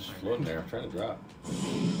are. I'm Oh, just sorry. floating there. I'm trying to drop.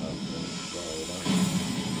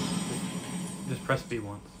 Just press B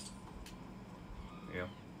once. There you go.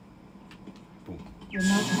 Boom.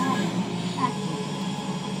 Remote power. Active.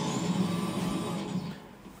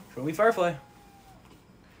 Show me Firefly.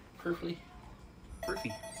 Perfectly.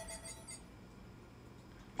 Perfy.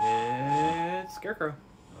 It's Scarecrow.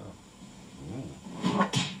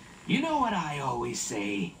 You know what I always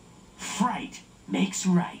say? Fright makes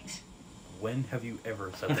right. When have you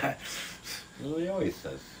ever said that? Well, he always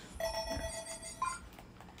says.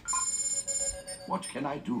 What can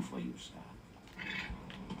I do for you, sir?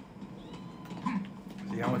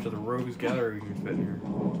 See how much of the rogues gallery we can fit in here.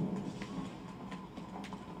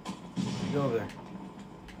 Go over there.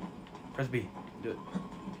 Press B. Do it.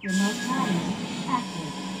 Remote power.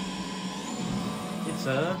 Active. It's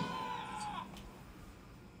a...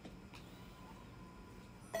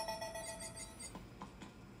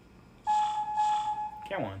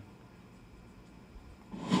 Catwoman.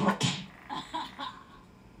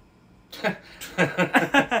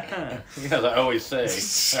 As I always say.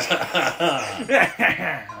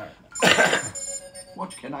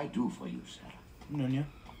 What can I do for you, sir? Nunya.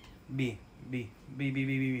 B. B. B. B. B.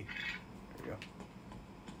 B. B. There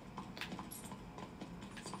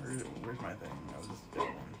we go. Where's my thing? That was just the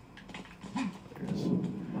other one. There it is.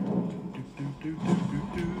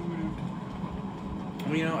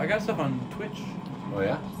 Well, you know, I got stuff on Twitch. Oh,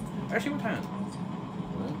 yeah? Actually, what time?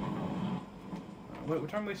 What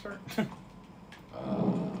time do we start? Remote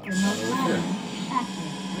over power. here. Active.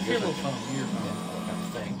 Let's get a little phone. Your phone. Kind of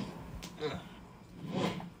thing.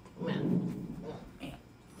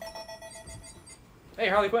 Hey,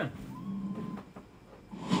 Harley Quinn.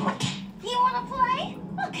 You wanna play?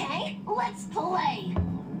 Okay, let's play.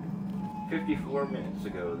 54 minutes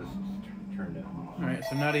ago, this turned out. Alright,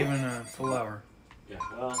 so not even a full hour. Yeah,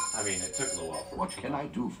 well, I mean, it took a little while for What can I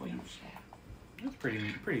do for you, sir? That's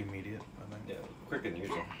pretty immediate, I think. Yeah, quicker than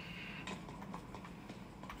usual.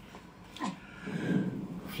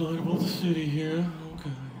 Flying above the city here.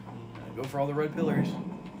 Okay. Go for all the red pillars.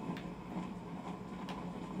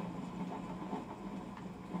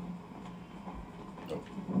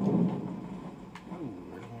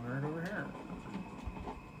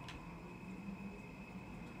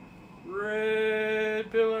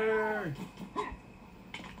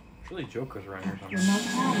 Really, Joker's around here somewhere. Remote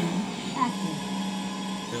pattern active.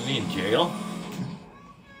 Isn't he in jail?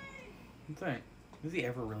 I'm saying, is he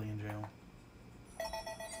ever really in jail?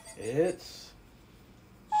 It's...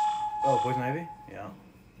 Oh, Poison Ivy? Yeah.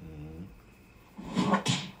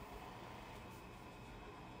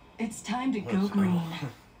 It's time to go What's- green.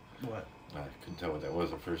 What? I couldn't tell what that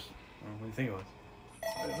was at first. What do you think it was?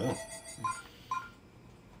 I don't know.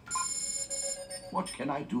 What can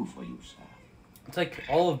I do for you, sir? It's like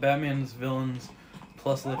all of Batman's villains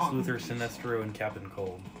plus Lex Luthor, Sinestro, and Captain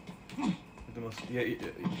Cold. The most, yeah, you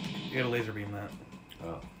gotta laser beam that.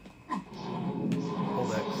 Oh.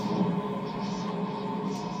 Hold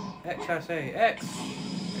X. X, I say, X!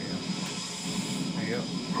 There you go.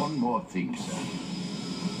 One more thing, sir.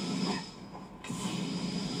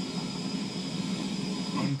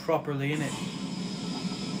 Aim properly in it.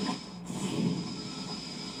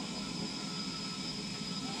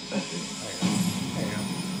 There you go.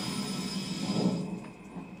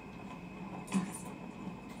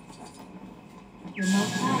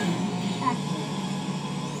 Remote pattern active.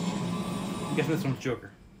 I'm guessing this one's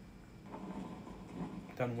Joker.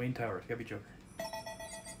 Down in Wayne Towers, gotta be Joker.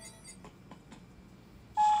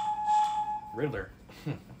 Riddler.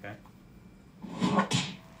 Okay.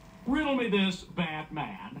 Riddle me this,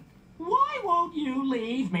 Batman. Why won't you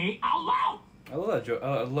leave me alone? I love that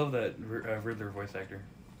I love that Riddler voice actor.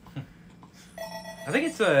 I think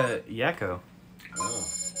it's Yakko. Oh.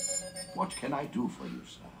 What can I do for you,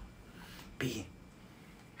 sir? B.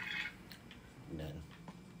 None.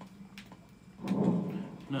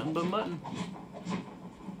 Nothing but mutton.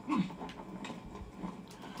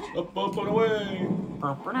 Up, and away!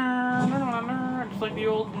 Just like the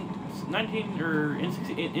old 19 or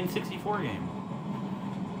N64 game.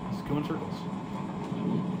 Just go in circles.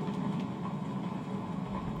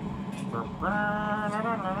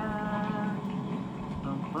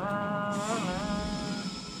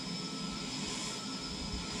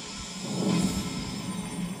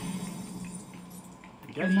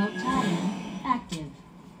 Remote pattern active.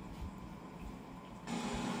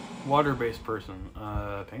 Water-based person.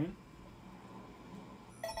 Penguin?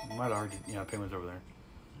 Might already, yeah, Penguin's over there.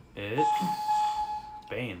 It's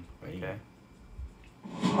Bane. Okay.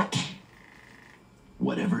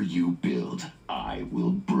 Whatever you build, I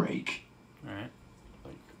will break. Alright.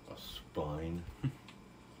 Like a spine.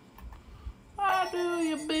 Why do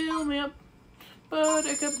you build me up?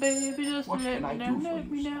 Buttercup baby, just What let can I me do down, for let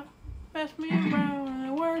you, me sir? down. Pass me around,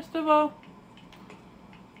 and worst of all.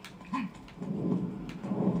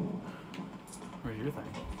 Where's your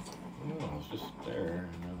thing? Oh, it's just there.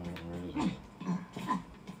 Where is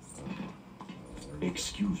it?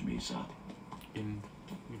 Excuse me, sir. You can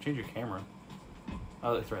change your camera.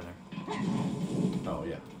 Oh, it's right there. Oh,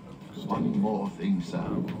 yeah. One more thing, sir.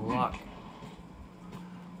 Lock.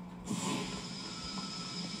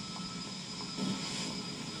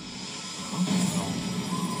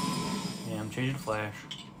 Yeah, I'm changing flash.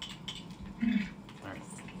 Alright.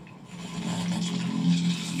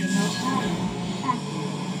 Remote pattern active.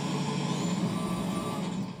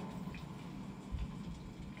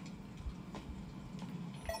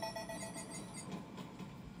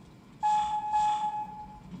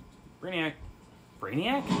 Brainiac.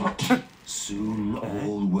 Brainiac? Soon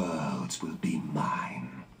all worlds will be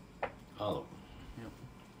mine. Hollow.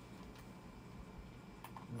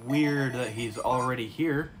 Weird that he's already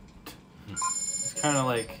here. It's kind of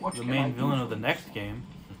like What the can I main do villain for of the you? next game.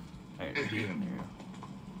 Alright, there you go.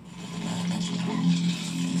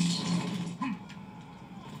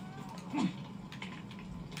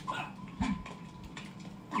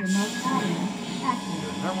 Remote pattern active.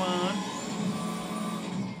 There's another one.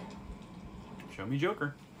 Show me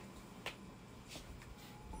Joker.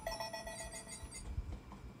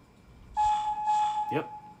 Yep.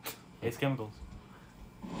 Ace Chemicals.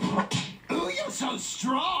 Oh, you're so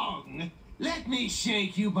strong! Let me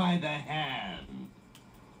shake you by the hand.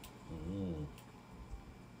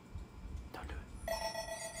 Don't do it.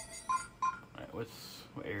 Alright, what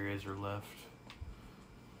areas are left?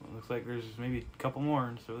 Well, looks like there's maybe a couple more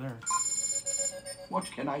and over there. What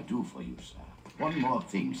can I do for you, sir? One more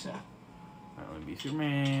thing, sir. Alright, let me be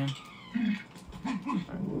Superman.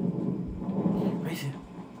 Alright. Race it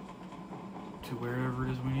to wherever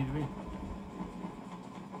it is we need to be.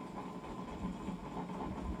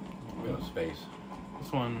 Go to space.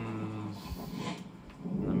 This one's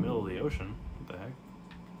in the middle of the ocean. What the heck?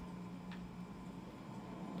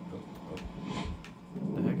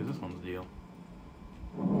 What the heck is this one's deal?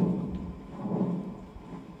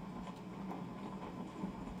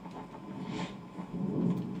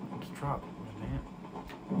 Just drop. Damn.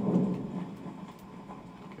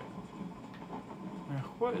 Okay. Yeah.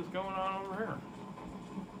 what is going on over here?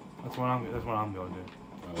 That's what I'm going to do.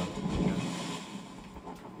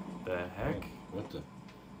 The heck? What the?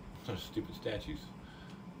 Those stupid statues.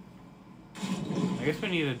 I guess we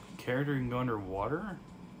need a character who can go underwater?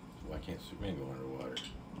 Why can't Superman go underwater?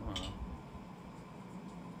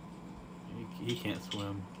 He can't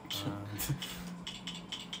swim.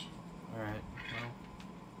 Alright,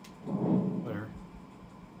 well. Whatever.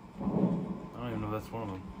 I don't even know if that's one of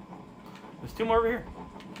them. There's two more over here.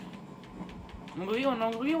 I'm gonna get one,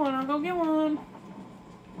 I'll go get one.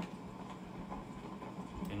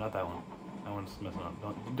 Okay, not that one. That one's messing up.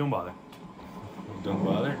 Don't bother. Don't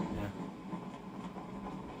bother? Yeah.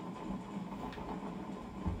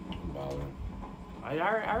 Don't bother. I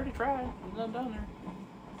already tried. There's nothing down there.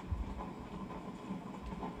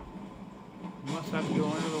 You must have to go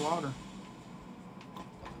under the water.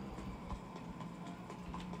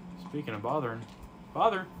 Speaking of bothering.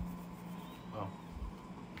 Bother! Oh.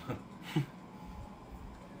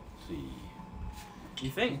 See. You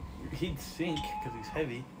think he'd sink because he's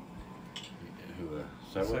heavy. Who,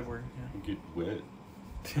 Cyborg? Cyborg, yeah. Get wet.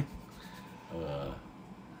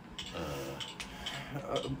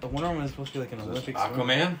 One of them is supposed to be like an Olympic swimmer.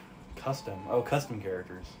 Aquaman? Custom. Oh, custom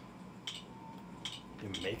characters. You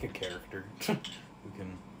make a character who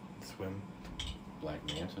can swim. Black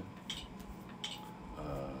Manta.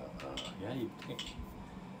 Yeah, you think.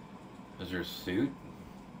 Is there a suit?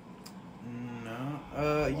 No.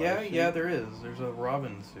 Water suit? Yeah, there is. There's a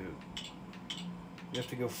Robin suit. You have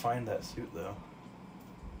to go find that suit, though.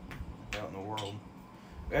 Out in the world.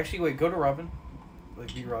 Actually, wait, go to Robin.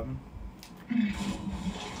 Like, be Robin. And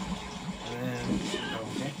then,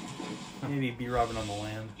 okay. Maybe be Robin on the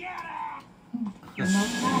land.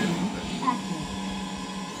 Remote battery active.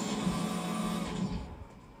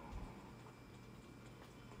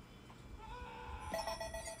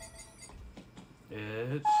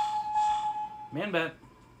 It's Man-Bat.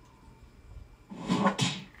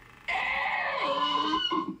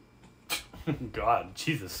 God,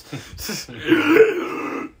 Jesus.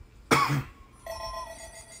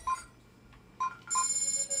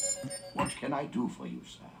 What can I do for you,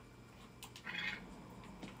 sir?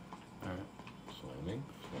 Alright. Swimming.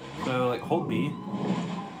 So, like, hold B.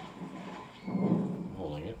 I'm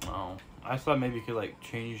holding it. Oh. I thought maybe you could, like,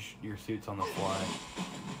 change your suits on the fly.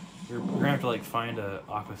 You're gonna have to, like, find a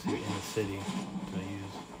aqua suit in the city to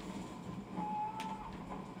use.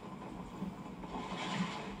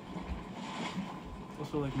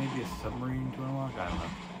 Also, like, maybe a submarine to unlock? I don't know.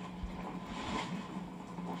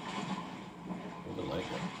 What's it like?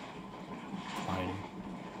 Fine.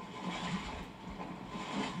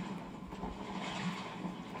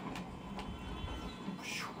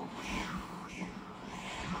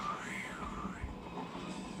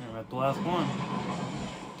 I'm at the last one.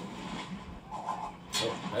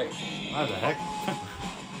 Oh, hey. What the heck? I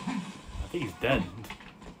think he's dead.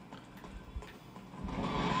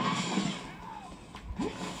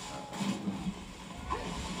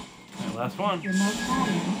 Alright, last one. Remote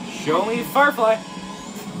battery. Show me Firefly!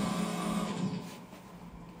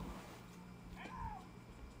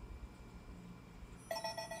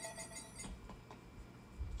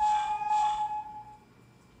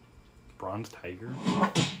 Bronze Tiger?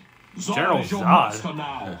 General is your Zod. master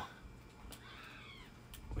now.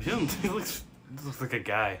 He looks like a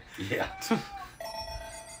guy. Yeah.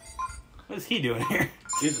 What is he doing here?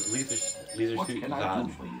 Laser What suit can I do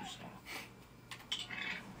Zod. for you, sir?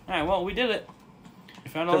 Alright, well, we did it. We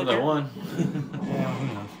found all the Except for that characters. one. Yeah, who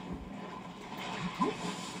knows?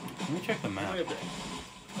 Let me check the map.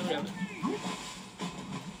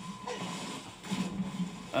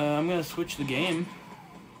 I'm gonna switch the game.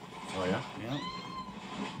 Oh yeah? Yeah.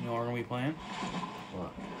 You know what we're gonna be playing?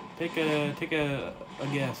 What? Take a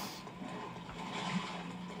guess.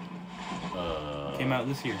 Came out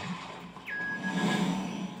this year.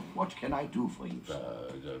 What can I do for you, sir?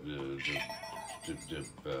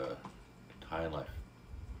 High Life.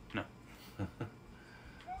 No.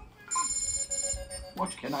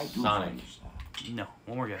 What can I do Sonic. for you, sir? No.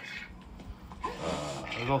 One more guess.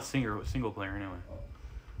 It was all single player anyway.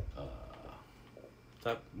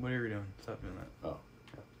 Stop. Whatever you're doing. Stop doing that. Oh.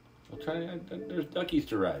 I'll try. There's duckies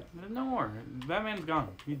to ride. There's no more. Batman's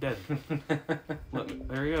gone. He's dead. Look,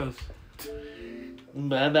 there he goes.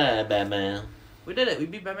 Bye bye, Batman. We did it. We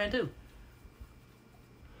beat Batman too.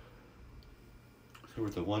 So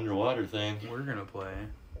with the underwater thing. We're gonna play.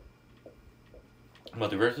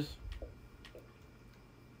 Multiverses?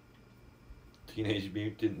 Teenage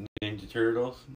Mutant Ninja Turtles?